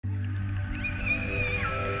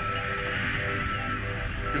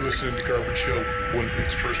You're listening to Garbage Hill,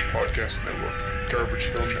 Winnipeg's first podcast network,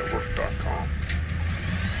 GarbageHillNetwork.com.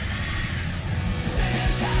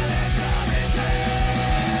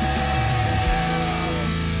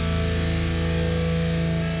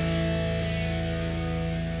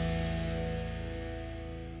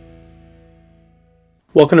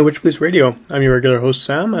 Welcome to Witch Police Radio. I'm your regular host,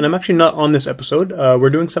 Sam, and I'm actually not on this episode. We're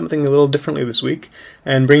doing something a little differently this week,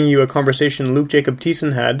 and bringing you a conversation Luke Jacob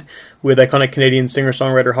Thiessen had with iconic Canadian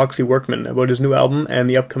singer-songwriter Hoxsey Workman about his new album and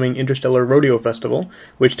the upcoming Interstellar Rodeo Festival,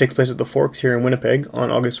 which takes place at the Forks here in Winnipeg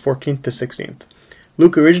on August 14th to 16th.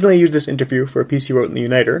 Luke originally used this interview for a piece he wrote in the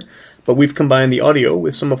Uniter, but we've combined the audio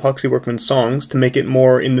with some of Hoxsey Workman's songs to make it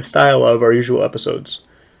more in the style of our usual episodes.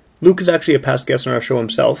 Luke is actually a past guest on our show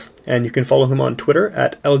himself, and you can follow him on Twitter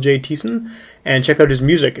at LJThiessen, and check out his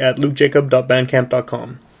music at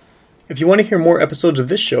lukejacob.bandcamp.com. If you want to hear more episodes of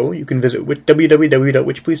this show, you can visit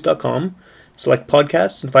www.witchpolice.com, select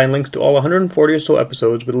podcasts, and find links to all 140 or so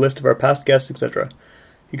episodes with a list of our past guests, etc.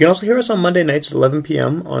 You can also hear us on Monday nights at 11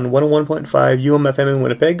 p.m. on 101.5 UMFM in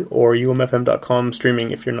Winnipeg, or umfm.com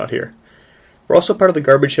streaming if you're not here. We're also part of the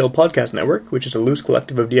Garbage Hill Podcast Network, which is a loose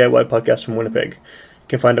collective of DIY podcasts from Winnipeg.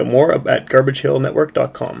 You can find out more at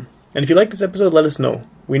GarbageHillNetwork.com. And if you like this episode, let us know.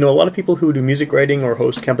 We know a lot of people who do music writing or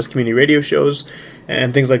host campus community radio shows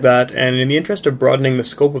and things like that, and in the interest of broadening the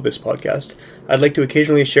scope of this podcast, I'd like to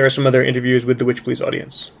occasionally share some of their interviews with the Witch Police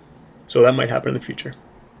audience. So that might happen in the future.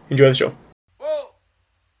 Enjoy the show. 1,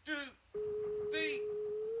 2, 3.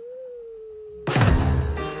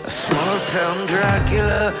 A small town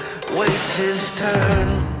Dracula waits his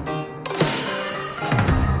turn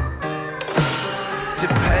to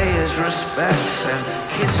pay his respects and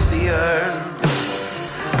kiss the urn,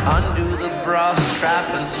 undo the bra strap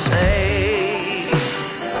and say,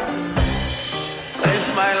 where's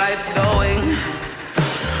my life going?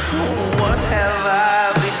 What have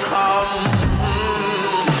I become?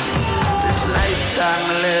 This nighttime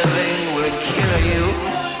living will kill you,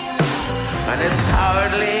 and it's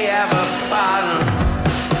hardly ever fun.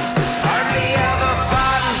 It's hardly ever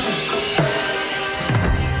fun.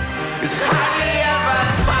 It's hardly ever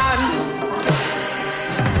fun.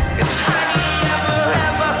 It's hardly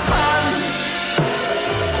ever fun.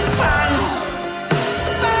 Fun.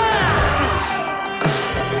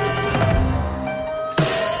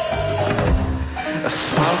 A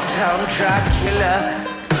small town Dracula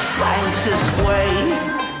finds his way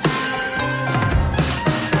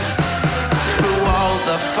through all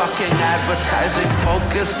the fucking advertising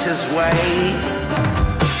focused his way.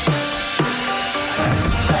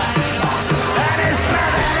 And his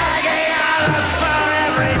mother nagging on the phone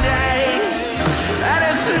every day. And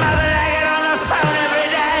his mother nagging on the phone every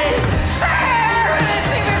day. Say, I really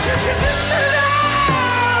think that you should just sit down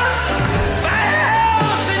by the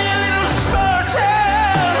house in your little small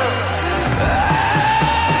town.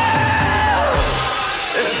 Oh,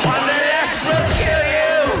 this wanderlust will kill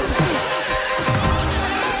you.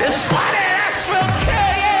 This wanderlust will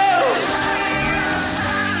kill you.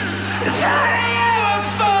 It's hardly ever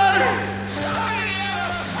fun. It's hardly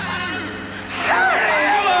ever fun. It's hardly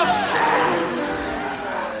ever fun.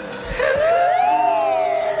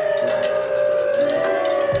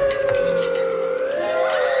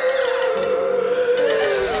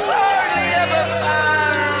 It's hardly ever fun. It's hardly ever fun.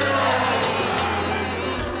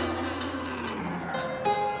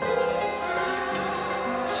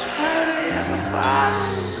 It's hardly ever fun.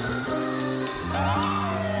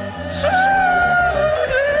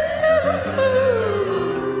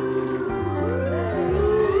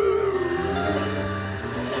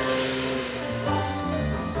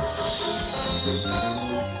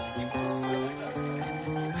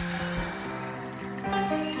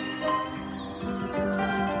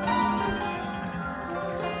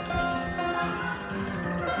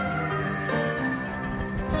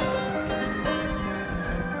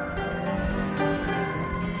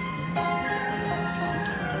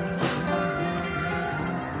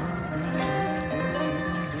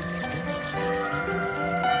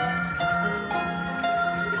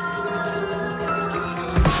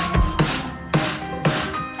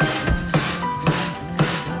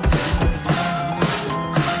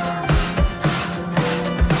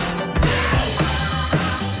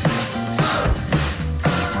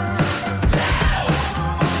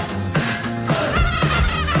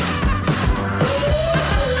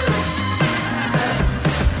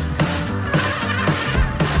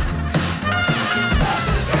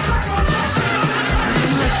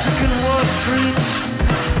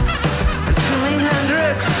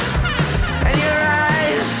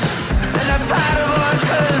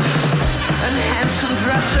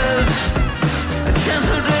 dresses,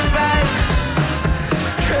 gentle good bags,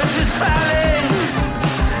 houses falling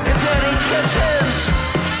in dirty kitchens,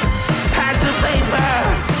 pads of paper,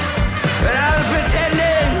 and I was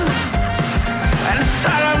pretending and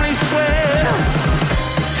solemnly swear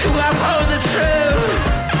to uphold the truth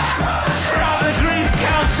for all the grief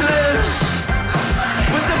counselors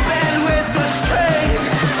with the bandwidth restraint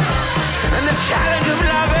and the challenge of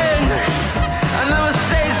loving and the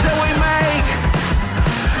mistakes that we make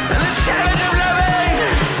and the challenge of loving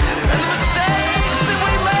and the mistakes that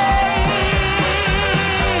we make,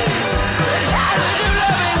 the challenge of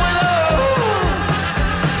loving with all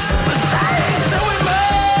the mistakes that we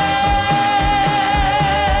make,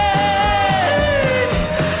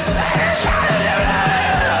 the challenge of loving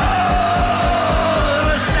with all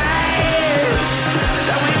the mistakes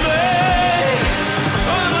that we make,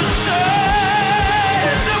 all the mistakes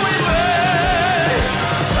that we make,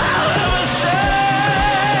 all the mistakes,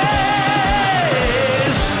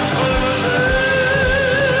 all the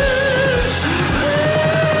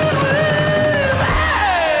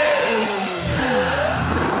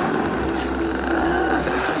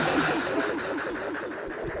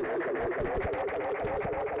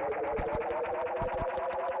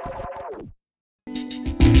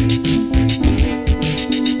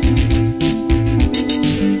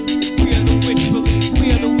We are the witch police. We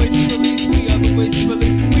are the witch police. We are the witch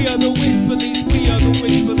police. We are the witch police. We are the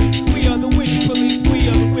witch police. We are the witch police. We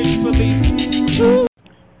are the witch police.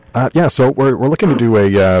 Yeah, so we're looking to do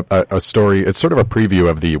a story. It's sort of a preview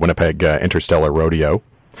of the Winnipeg Interstellar Rodeo.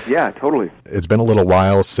 Yeah, totally. It's been a little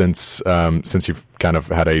while since you've kind of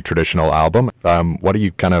had a traditional album. What are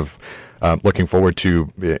you kind of looking forward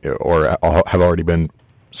to, or have already been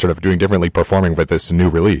sort of doing differently performing with this new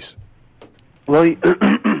release? Well,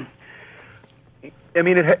 I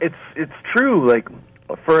mean, it's true. Like,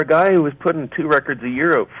 for a guy who was putting 2 records a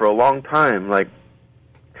year out for a long time, like,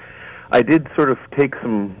 I did sort of take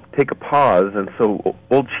a pause, and so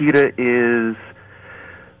Old Cheetah is.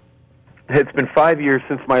 It's been 5 years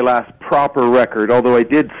since my last proper record, although I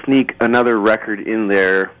did sneak another record in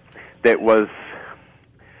there that was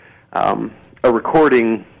a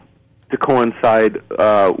recording to coincide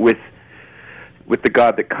with The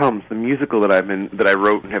God That Comes, the musical that I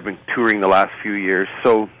wrote and have been touring the last few years.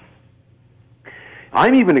 So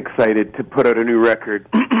I'm even excited to put out a new record.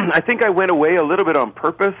 I think I went away a little bit on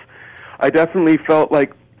purpose. I definitely felt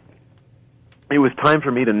like it was time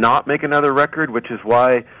for me to not make another record, which is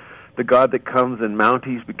why The God That Comes and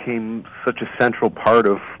Mounties became such a central part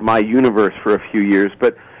of my universe for a few years.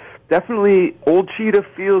 But definitely Old Cheetah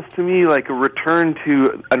feels to me like a return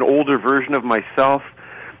to an older version of myself.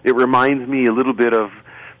 It reminds me a little bit of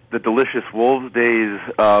the Delicious Wolves days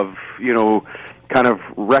of, kind of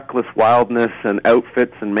reckless wildness and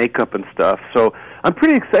outfits and makeup and stuff. So I'm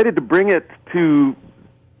pretty excited to bring it to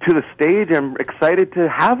the stage. I'm excited to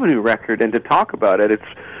have a new record and to talk about it. It's,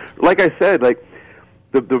 like I said, like,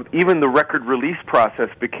 even the record release process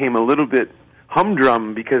became a little bit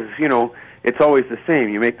humdrum because, it's always the same.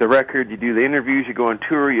 You make the record, you do the interviews, you go on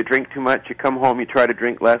tour, you drink too much, you come home, you try to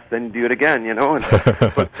drink less, then you do it again, And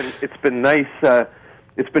but it's been nice.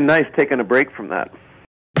 It's been nice taking a break from that.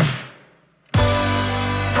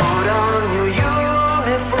 Put on your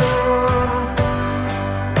uniform.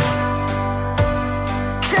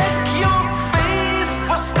 Check your face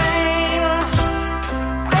for stains.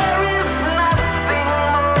 There is nothing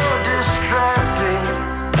more distracting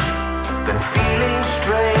than feeling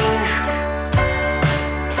strange.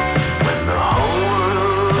 When the whole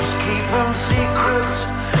world's keeping secrets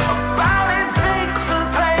about its aches and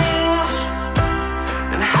pains,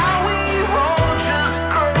 and how we've all just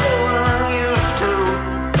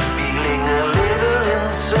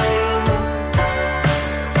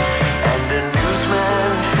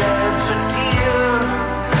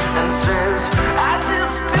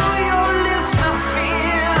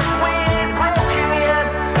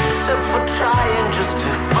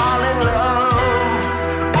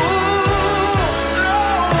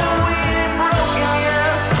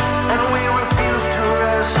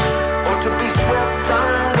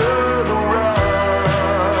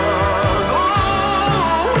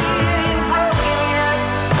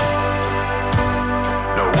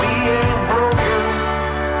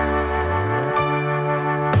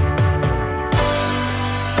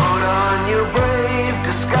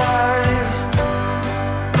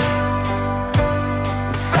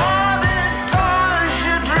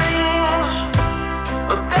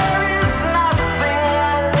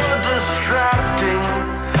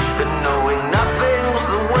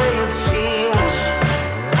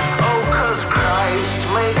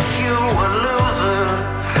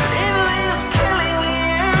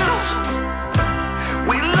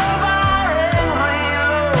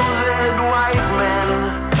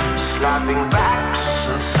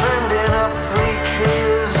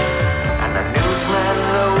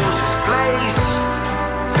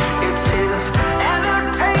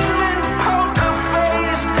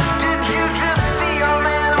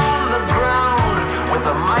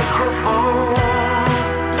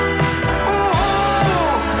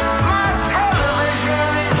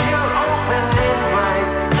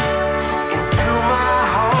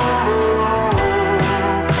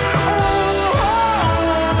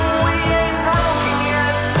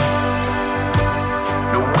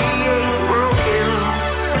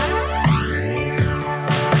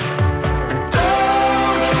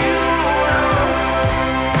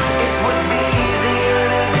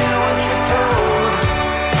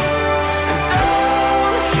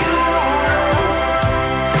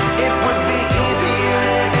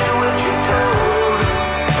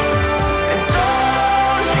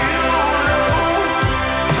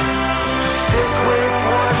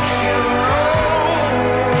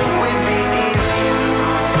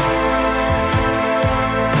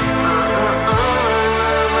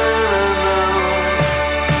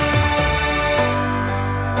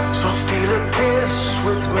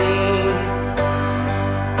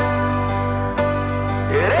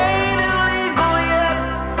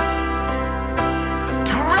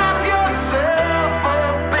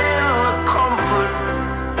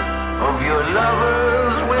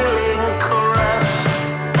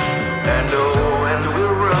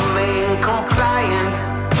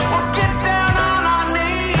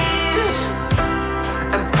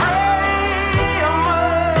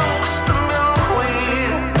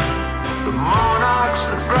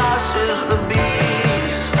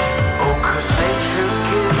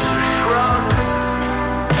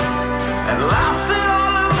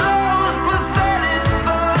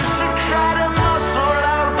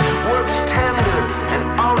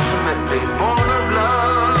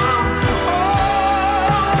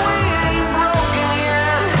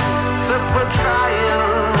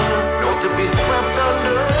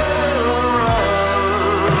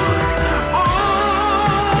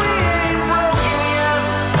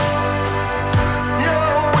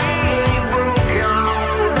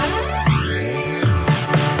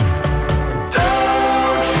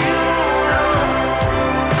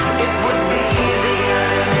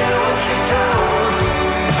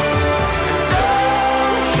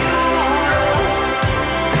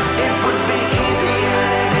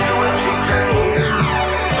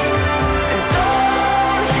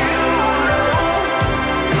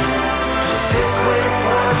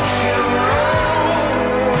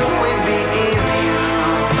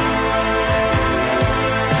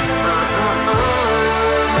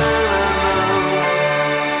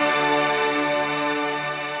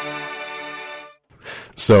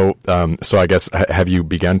So I guess have you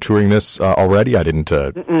begun touring this already? I didn't.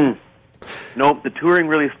 Nope, the touring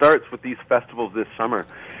really starts with these festivals this summer.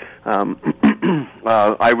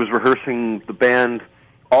 I was rehearsing the band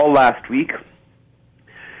all last week.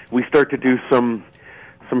 We start to do some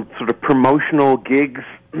sort of promotional gigs,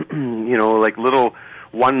 like little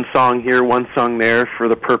one song here, one song there, for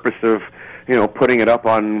the purpose of, putting it up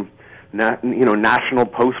on, National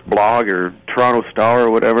Post blog or Toronto Star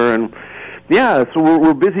or whatever. And yeah, so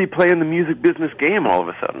we're busy playing the music business game all of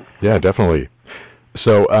a sudden. Yeah, definitely.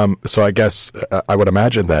 So I guess I would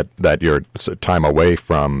imagine that your time away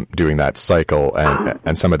from doing that cycle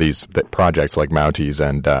and some of these projects like Mounties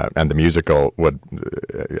and the musical would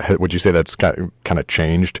you say that's kind of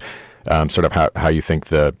changed sort of how you think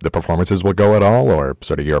the performances will go at all, or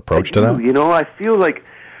sort of your approach to them? I feel like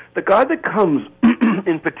the God That Comes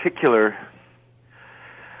in particular.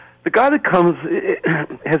 The God That Comes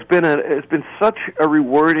has been such a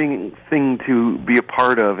rewarding thing to be a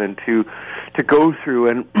part of and to go through.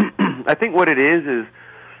 And I think what it is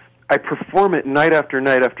I perform it night after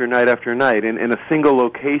night after night after night in a single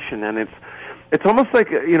location, and it's almost like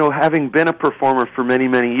having been a performer for many,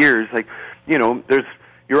 many years. Like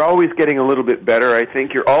you're always getting a little bit better. I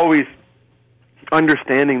think you're always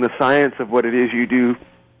understanding the science of what it is you do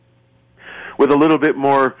with a little bit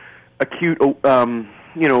more acute.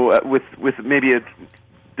 With maybe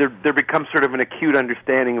there becomes sort of an acute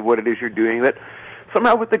understanding of what it is you're doing. That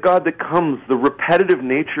somehow with the God That Comes, the repetitive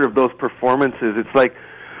nature of those performances, it's like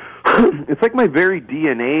my very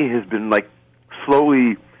DNA has been like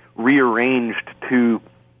slowly rearranged to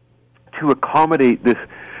accommodate this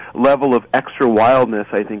level of extra wildness,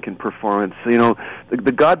 I think, in performance.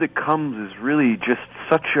 The God That Comes is really just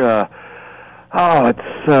such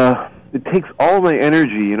it takes all my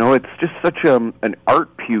energy, It's just such an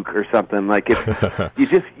art puke or something. Like you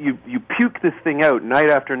puke this thing out night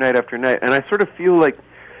after night after night, and I sort of feel like,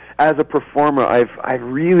 as a performer, I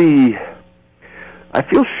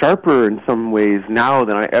feel sharper in some ways now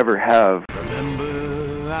than I ever have.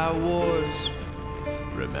 Remember our wars,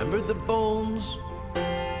 remember the bones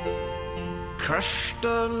crushed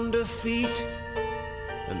under feet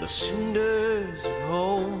and the cinders of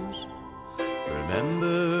homes.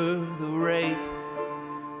 Remember the rape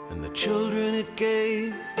and the children it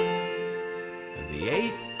gave, and the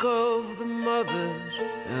ache of the mothers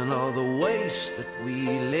and all the waste that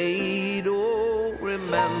we laid. Oh,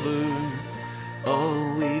 remember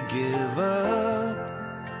all we give up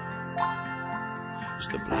is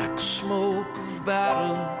the black smoke of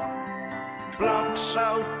battle blocks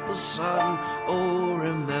out the sun. Oh,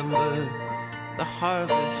 remember the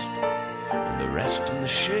harvest and the rest in the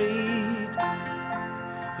shade,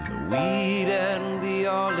 the weed and the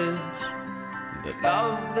olives, and the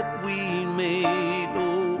love that we made.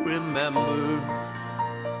 Oh, remember.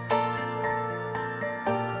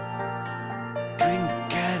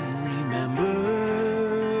 Drink and remember.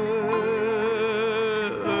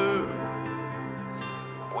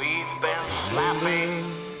 We've been slapping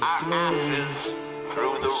our asses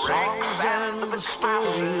through the ranks and the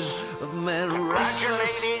stories of men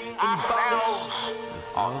restless in bouts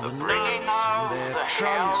on the bringing of the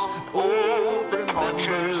trunks. Oh,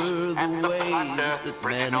 remember the ways that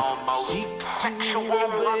men seek sexual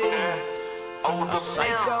wonder. Oh, the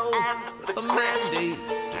psycho and the mandate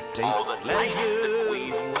to take pleasure away.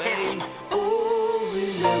 Oh,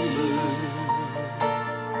 remember.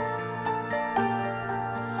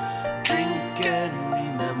 Drink and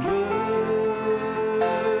remember.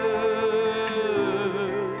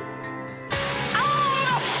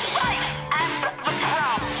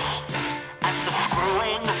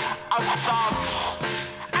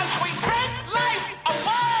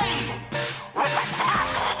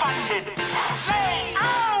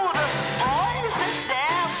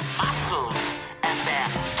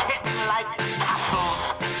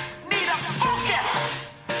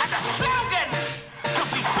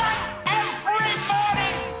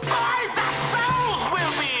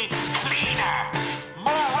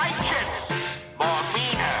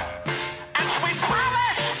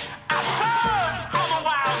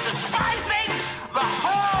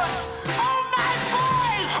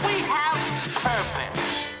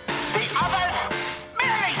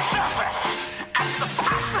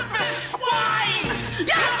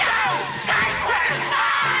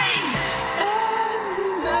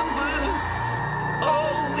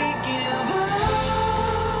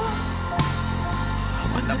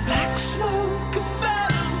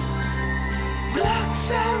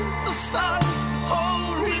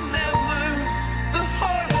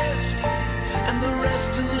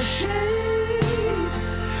 Shade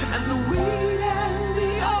and the weed and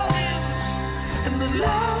the olives and the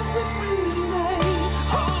love.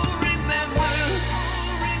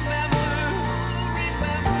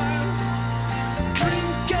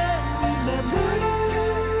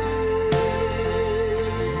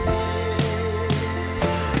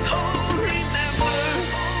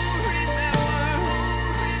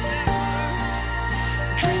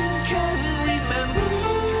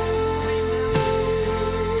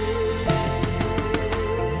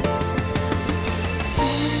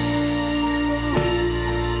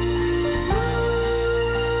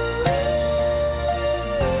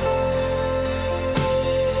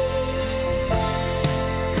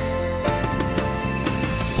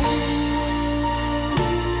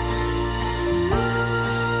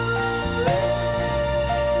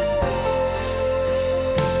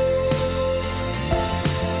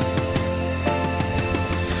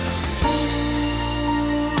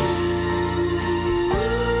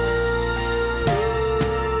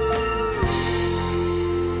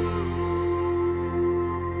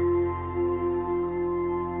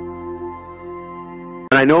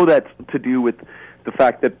 I know that's to do with the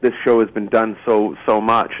fact that this show has been done so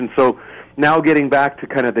much. And so now getting back to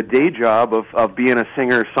kind of the day job of being a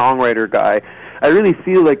singer-songwriter guy, I really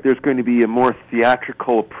feel like there's going to be a more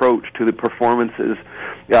theatrical approach to the performances,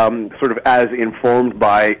 sort of as informed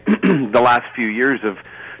by the last few years of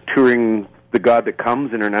touring The God That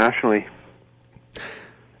Comes internationally.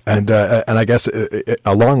 And I guess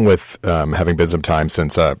along with having been some time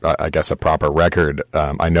since I guess a proper record,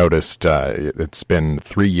 I noticed it's been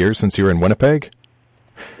 3 years since you were in Winnipeg.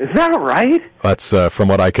 Is that right? That's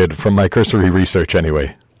from my cursory research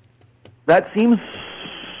anyway. That seems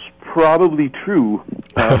probably true.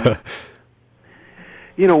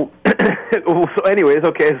 You know, so anyways,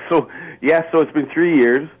 okay, so it's been 3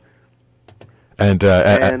 years. And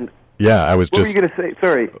yeah, I was what just. What were you going to say?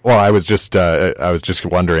 Sorry. Well, I was just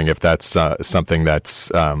wondering if that's something that's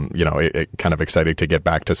kind of exciting to get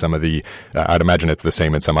back to some of the. I'd imagine it's the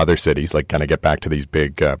same in some other cities, like kind of get back to these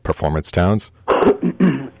big performance towns.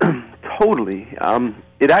 Totally.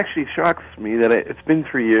 It actually shocks me that it's been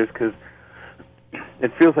 3 years because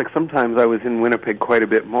it feels like sometimes I was in Winnipeg quite a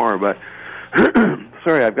bit more. But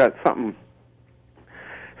sorry, I've got something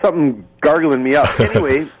gargling me up.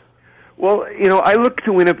 Anyway. Well, you know, I look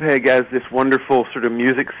to Winnipeg as this wonderful sort of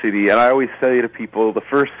music city, and I always say to people, the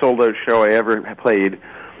first sold-out show I ever played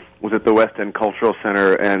was at the West End Cultural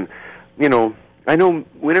Center, and, you know, I know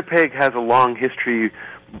Winnipeg has a long history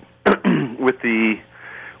with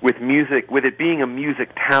music, with it being a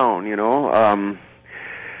music town, you know, and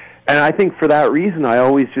I think for that reason I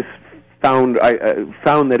always just found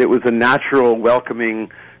that it was a natural,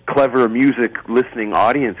 welcoming, clever music listening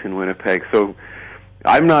audience in Winnipeg, so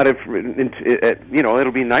I'm not, you know,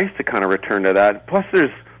 it'll be nice to kind of return to that. Plus, there's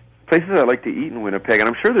places I like to eat in Winnipeg, and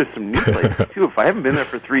I'm sure there's some new places too. If I haven't been there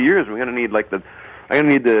for 3 years, I'm gonna need the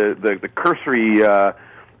cursory, you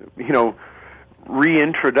know,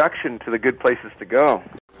 reintroduction to the good places to go.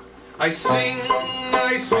 I sing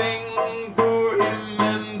for him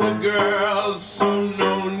and the girls, so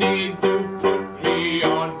no need to put me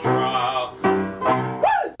on trial.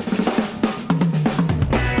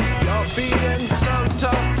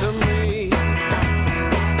 Talk to me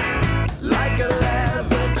like a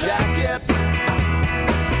leather jacket.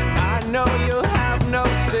 I know you have no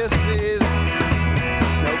sissies.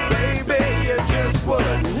 No, baby, you just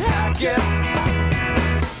wouldn't hack it.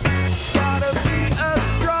 Gotta be a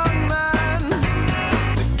strong man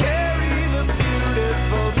to carry the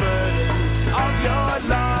beautiful burden of your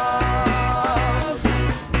love.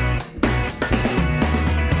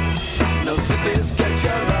 No sissies get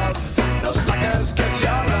your love. No slackers get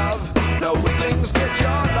your love. No weaklings get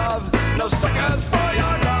your love. No suckers for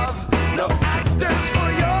your love. No actors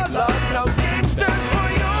for your love. No gangsters for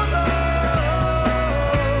your love.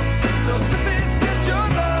 No sissies get your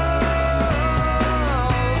love.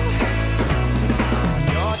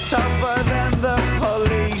 You're tougher than the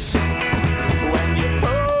police when you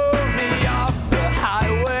pull me off the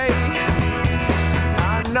highway.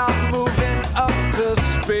 I'm not moving up to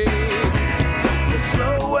speed. The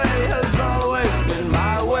slow way has always been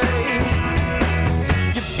my way.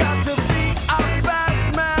 You've got to be a fast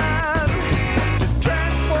man to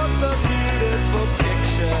transport the beautiful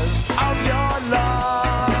pictures of your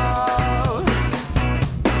love.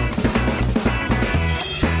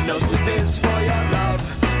 No sissies for your love.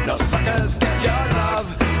 No suckers get your love.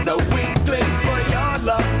 No weaklings for your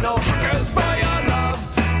love. No hackers for your love.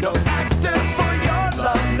 No actors for your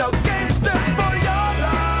love. No gangsters for your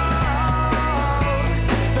love.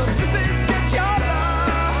 No sissies get your love.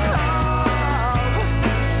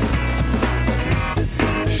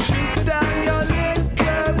 Shoot down your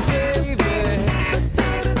liquor, baby.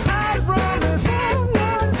 I promise I'm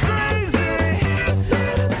not crazy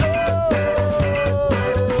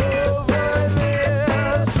over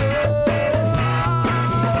this.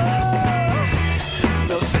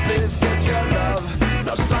 No sissies get your love.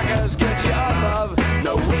 No slackers get your love.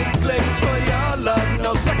 No weaklings for your love.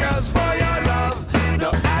 No suckers for your love.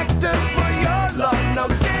 No actors for your love. No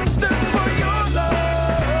gangsters for your love.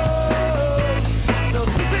 No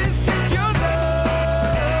sissies get your love.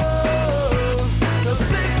 No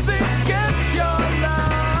sissies get your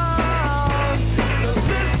love. No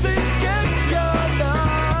sissies get your love.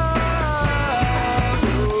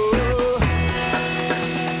 Ooh.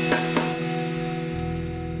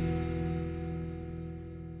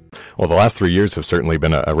 Well, the last 3 years have certainly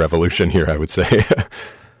been a revolution here, I would say.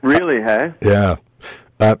 Really, hey? Yeah.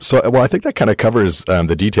 Well, I think that kind of covers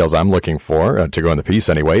the details I'm looking for to go in the piece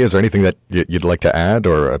anyway. Is there anything that you'd like to add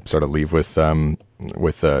or sort of leave with the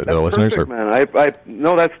listeners? Perfect, man.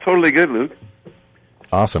 No, that's totally good, Luke.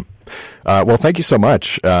 Awesome. Well, thank you so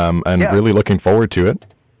much, and Yeah. really looking forward to it.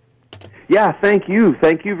 Yeah, thank you.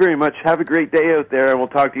 Thank you very much. Have a great day out there, and we'll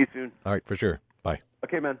talk to you soon. All right, for sure. Bye.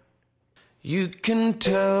 Okay, man. You can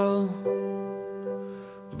tell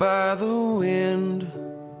by the wind,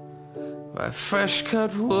 by fresh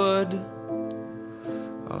cut wood,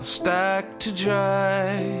 all stacked to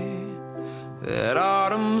dry, that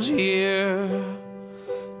autumn's here.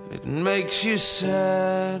 It makes you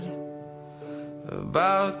sad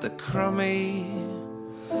about the crummy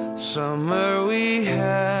summer we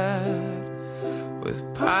had, with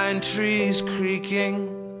pine trees creaking,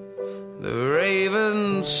 the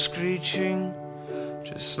ravens screeching,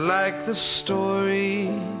 just like the story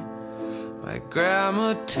my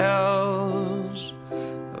grandma tells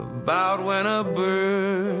about when a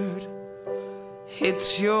bird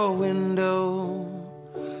hits your window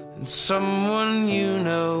and someone you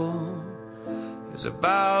know is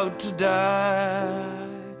about to die.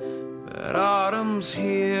 But autumn's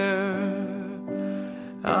here,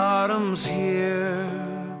 autumn's here.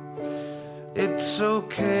 It's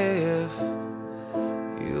okay if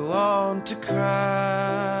you want to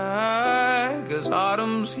cry, 'cause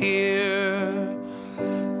autumn's here,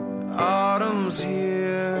 autumn's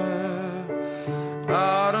here,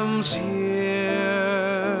 autumn's here.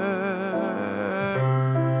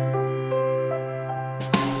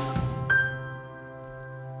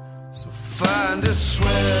 So find a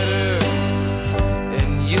sweater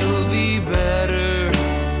and you'll be better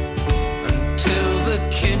until the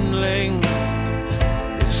kindling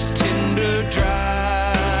is tinder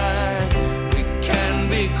dry. We can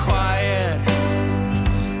be quiet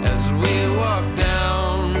as we walk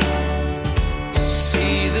down to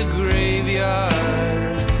see the graveyard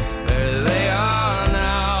where they are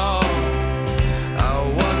now. I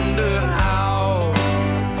wonder how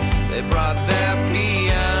they brought their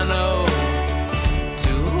piano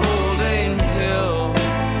to Holding Hill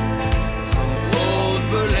from old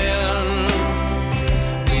Berlin.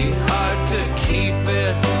 Be hard to keep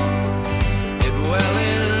it well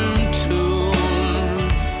in tune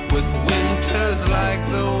with winters like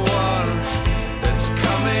the one that's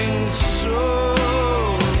coming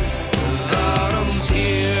soon. 'Cause autumn's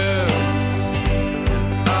here,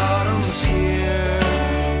 autumn's here.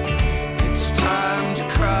 It's time to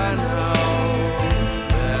cry now.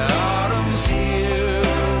 Autumn's here,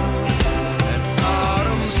 and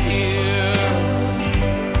autumn's here,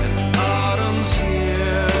 and autumn's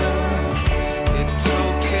here. It's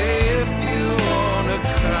okay if you wanna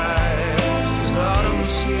cry, 'cause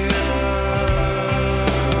autumn's here.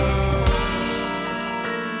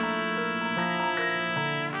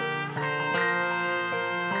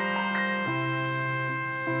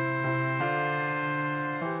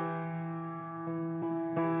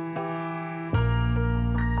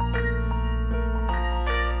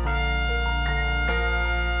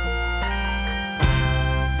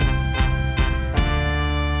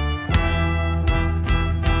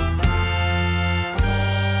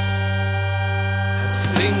 I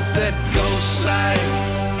think that ghosts like